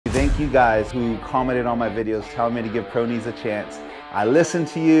you guys who commented on my videos telling me to give pro knees a chance. I listened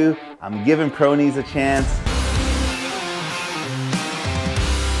to you. I'm giving pro knees a chance.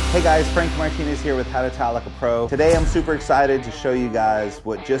 Hey guys, Frank Martinez here with How to Towel Like a Pro. Today I'm super excited to show you guys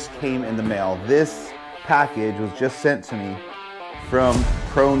what just came in the mail. This package was just sent to me from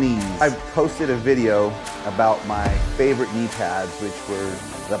Pro Knees. I posted a video about my favorite knee pads, which were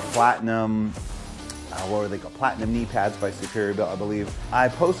the platinum, what were they called? Platinum knee pads by Superior Built, I believe. I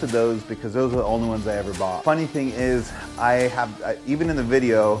posted those because those are the only ones I ever bought. Funny thing is, even in the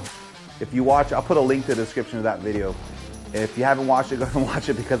video, if you watch, I'll put a link to the description of that video. If you haven't watched it, go and watch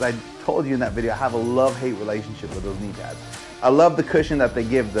it, because I told you in that video I have a love-hate relationship with those knee pads. I love the cushion that they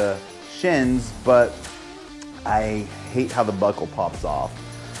give the shins, but I hate how the buckle pops off.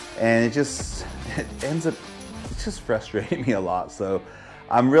 And it's just frustrating me a lot. So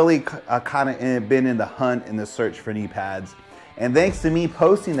I'm really kind of been in the hunt, in the search for knee pads. And thanks to me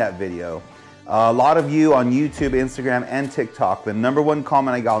posting that video, a lot of you on YouTube, Instagram, and TikTok, the #1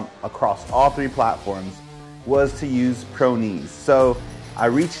 comment I got across all 3 platforms was to use Pro Knees. So I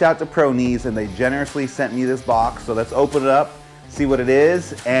reached out to Pro Knees and they generously sent me this box. So let's open it up, see what it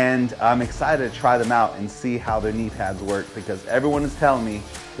is, and I'm excited to try them out and see how their knee pads work, because everyone is telling me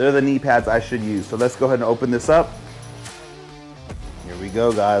they're the knee pads I should use. So let's go ahead and open this up. Here we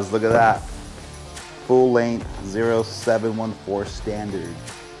go, guys, look at that. Full length 0714 standard.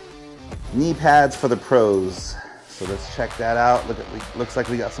 Knee pads for the pros. So let's check that out. Looks like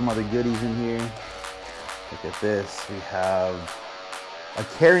we got some other goodies in here. Look at this, we have a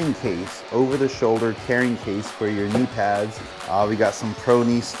carrying case, over-the-shoulder carrying case for your knee pads. We got some Pro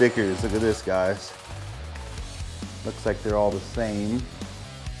Knee stickers. Look at this, guys. Looks like they're all the same.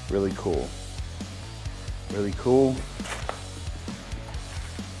 Really cool. Really cool.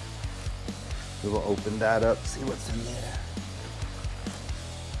 We will open that up, see what's in there.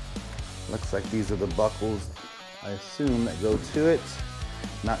 Looks like these are the buckles, I assume, that go to it.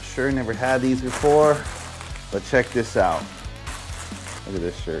 Not sure, never had these before. But check this out. Look at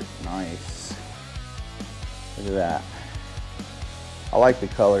this shirt, nice. Look at that. I like the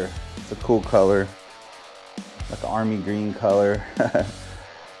color, it's a cool color. Like an army green color. It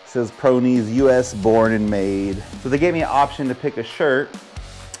says Pro Knees, US born and made. So they gave me an option to pick a shirt,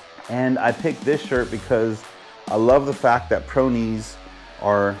 and I picked this shirt because I love the fact that Pro Knees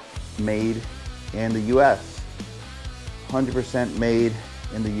are made in the US. 100% made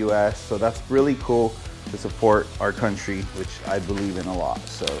in the US, so that's really cool to support our country, which I believe in a lot.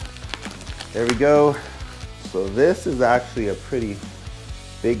 So there we go. So this is actually a pretty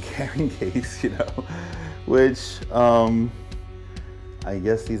big carrying case, you know, which I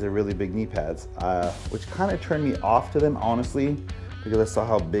guess these are really big knee pads, which kind of turned me off to them, honestly, because I saw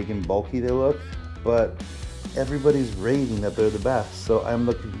how big and bulky they look. But everybody's raving that they're the best, so I'm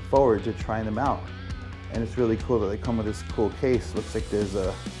looking forward to trying them out. And it's really cool that they come with this cool case. Looks like there's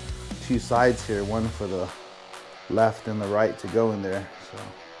 2 sides here, one for the left and the right to go in there. So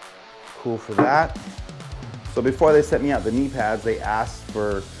cool for that. So before they sent me out the knee pads, they asked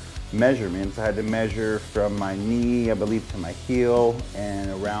for measurements. I had to measure from my knee, I believe, to my heel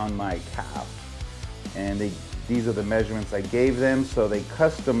and around my calf. And these are the measurements I gave them. So they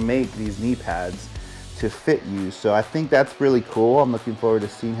custom make these knee pads to fit you. So I think that's really cool. I'm looking forward to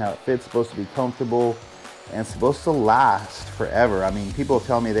seeing how it fits. It's supposed to be comfortable and supposed to last forever. I mean, people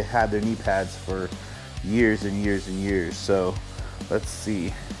tell me they had their knee pads for years and years and years. So let's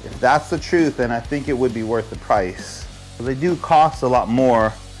see. If that's the truth, then I think it would be worth the price. They do cost a lot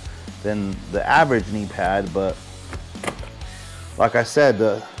more than the average knee pad, but like I said,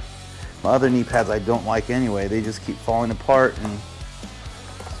 my other knee pads I don't like anyway. They just keep falling apart, and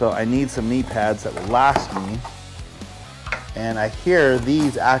so I need some knee pads that will last me. And I hear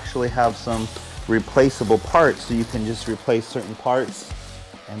these actually have some replaceable parts, so you can just replace certain parts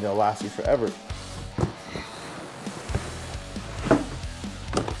and they'll last you forever.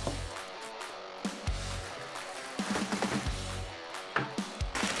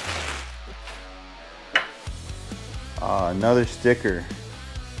 Another sticker.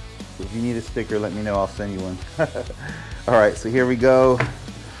 If you need a sticker, let me know, I'll send you one. All right, so here we go.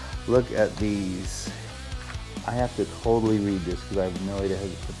 Look at these. I have to totally read this because I have no idea how to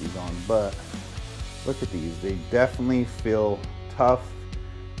put these on, but look at these. They definitely feel tough,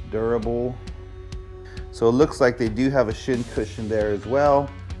 durable. So it looks like they do have a shin cushion there as well,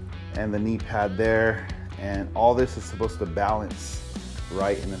 and the knee pad there, and all this is supposed to balance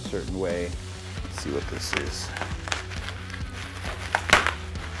right in a certain way. Let's see what this is.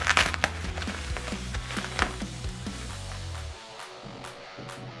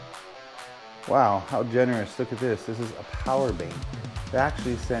 Wow, how generous. Look at this. This is a power bank. They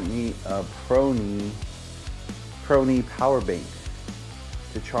actually sent me a Pro Knee power bank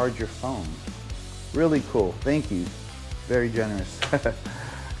to charge your phone. Really cool. Thank you. Very generous.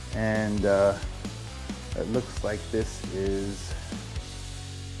 And it looks like this is,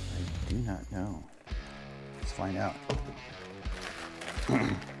 I do not know. Let's find out.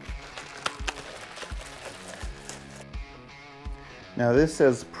 Now this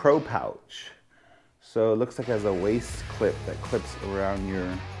says Pro Pouch. So it looks like it has a waist clip that clips around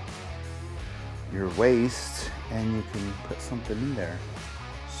your waist, and you can put something in there.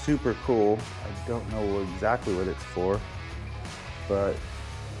 Super cool. I don't know exactly what it's for, but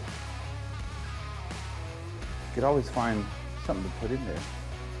you could always find something to put in there.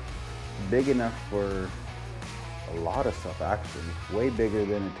 Big enough for a lot of stuff, actually. Way bigger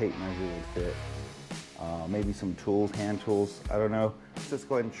than a tape measure would fit. Maybe some tools, hand tools, I don't know. Let's just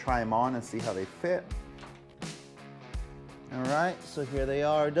go ahead and try them on and see how they fit. All right, so here they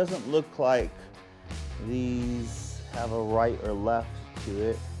are. It doesn't look like these have a right or left to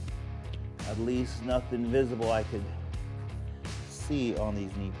it. At least nothing visible I could see on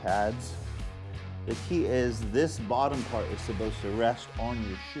these knee pads. The key is this bottom part is supposed to rest on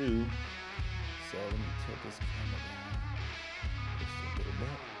your shoe. So let me tilt this camera down just a little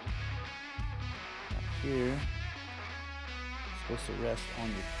bit. Up here, it's supposed to rest on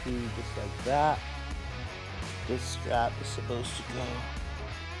your shoe just like that. This strap is supposed to go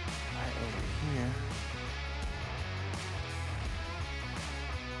right over here.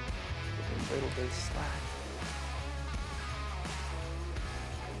 With a little bit of slack.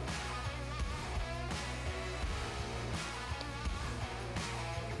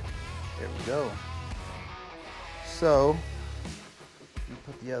 There we go. So, let me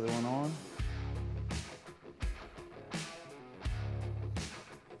put the other one on.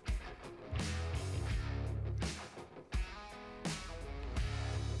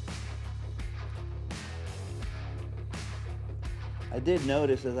 I did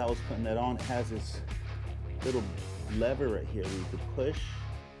notice as I was putting that on, it has this little lever right here where you could push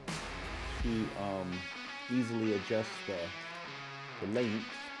to easily adjust the length.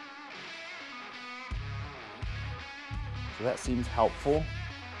 So that seems helpful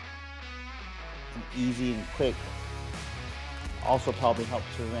and easy and quick. Also probably helps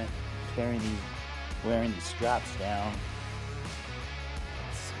prevent wearing these straps down.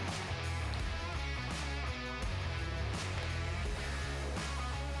 Let's see.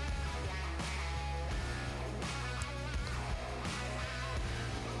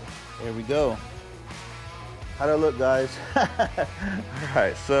 There we go. How'd I look, guys? All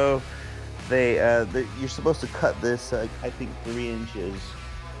right, so you're supposed to cut this, I think 3 inches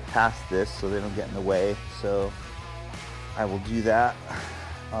past this so they don't get in the way. So I will do that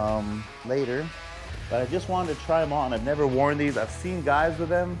later. But I just wanted to try them on. I've never worn these. I've seen guys with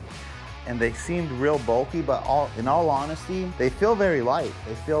them and they seemed real bulky, but in all honesty, they feel very light.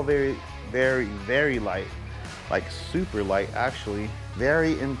 They feel very, very, very light. Like super light, actually.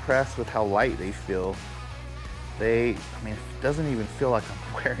 Very impressed with how light they feel. I mean, it doesn't even feel like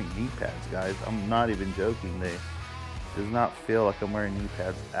I'm wearing knee pads, guys. I'm not even joking. It does not feel like I'm wearing knee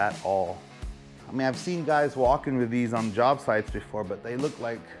pads at all. I mean, I've seen guys walking with these on job sites before, but they look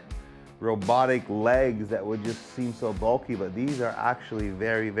like robotic legs that would just seem so bulky, but these are actually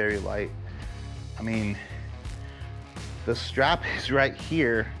very, very light. I mean, the strap is right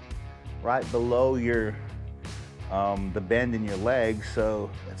here, right below your the bend in your leg, so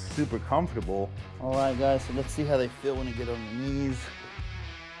it's super comfortable. All right, guys, so let's see how they feel when you get on your knees.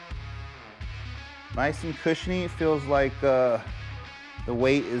 Nice and cushiony. It feels like the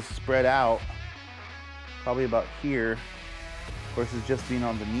weight is spread out, probably about here. Of course, it's just being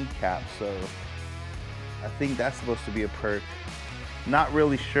on the kneecap, so I think that's supposed to be a perk. Not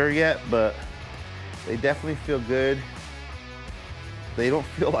really sure yet, but they definitely feel good. They don't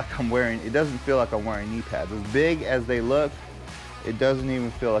feel like it doesn't feel like I'm wearing knee pads. As big as they look, it doesn't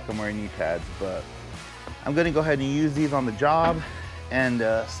even feel like I'm wearing knee pads, but I'm gonna go ahead and use these on the job and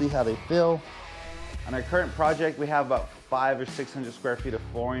see how they feel. On our current project, we have about 500 or 600 square feet of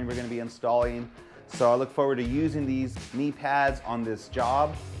flooring we're gonna be installing. So I look forward to using these knee pads on this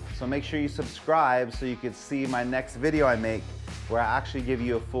job. So make sure you subscribe so you can see my next video I make, where I actually give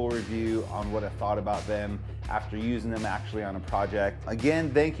you a full review on what I thought about them after using them actually on a project.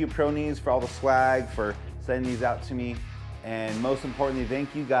 Again, thank you Pro Knees for all the swag, for sending these out to me. And most importantly,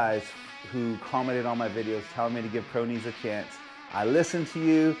 thank you guys who commented on my videos telling me to give Pro Knees a chance. I listened to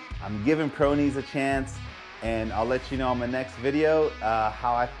you, I'm giving Pro Knees a chance, and I'll let you know on my next video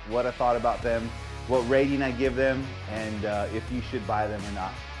what I thought about them, what rating I give them, and if you should buy them or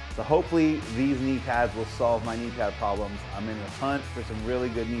not. So hopefully these knee pads will solve my knee pad problems. I'm in the hunt for some really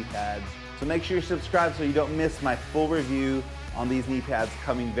good knee pads. So make sure you subscribe so you don't miss my full review on these knee pads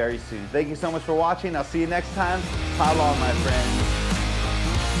coming very soon. Thank you so much for watching. I'll see you next time. Pile on, my friends.